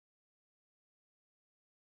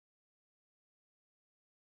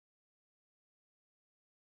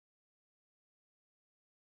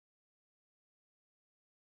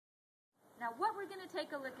Now what we're going to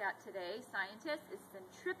take a look at today, scientists, is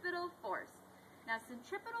centripetal force. Now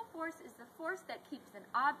centripetal force is the force that keeps an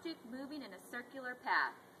object moving in a circular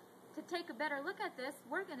path. To take a better look at this,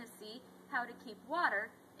 we're going to see how to keep water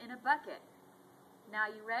in a bucket. Now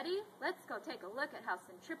you ready? Let's go take a look at how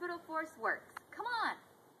centripetal force works. Come on!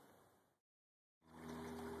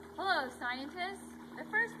 Hello scientists! The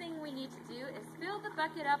first thing we need to do is fill the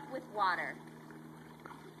bucket up with water.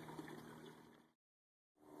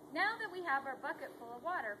 Now that we have our bucket full of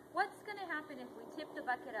water, what's going to happen if we tip the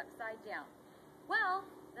bucket upside down? Well,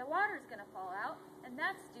 the water is going to fall out, and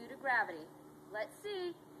that's due to gravity. Let's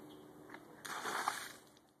see.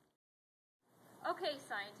 Okay,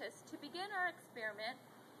 scientists, to begin our experiment,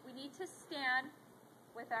 we need to stand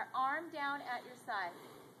with our arm down at your side.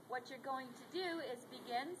 What you're going to do is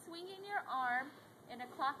begin swinging your arm in a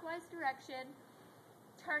clockwise direction,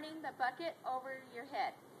 turning the bucket over your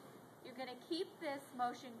head. You're going to keep this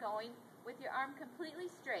motion going with your arm completely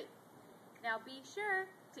straight. Now be sure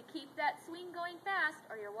to keep that swing going fast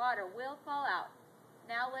or your water will fall out.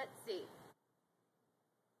 Now let's see.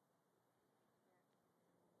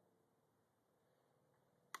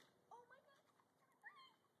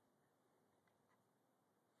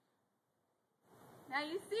 Now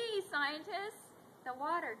you see, scientists, the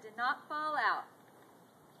water did not fall out.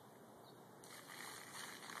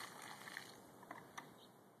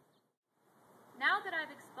 Now that I've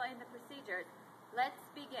explained the procedures, let's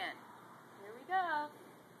begin. Here we go.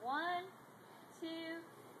 1, 2,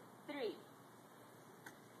 3.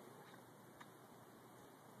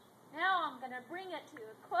 Now I'm going to bring it to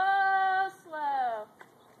a close flow.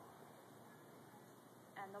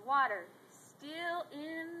 And the water still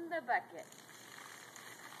in the bucket.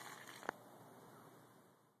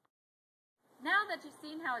 Now that you've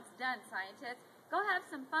seen how it's done, scientists, go have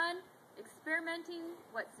some fun experimenting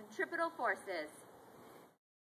what centripetal force is.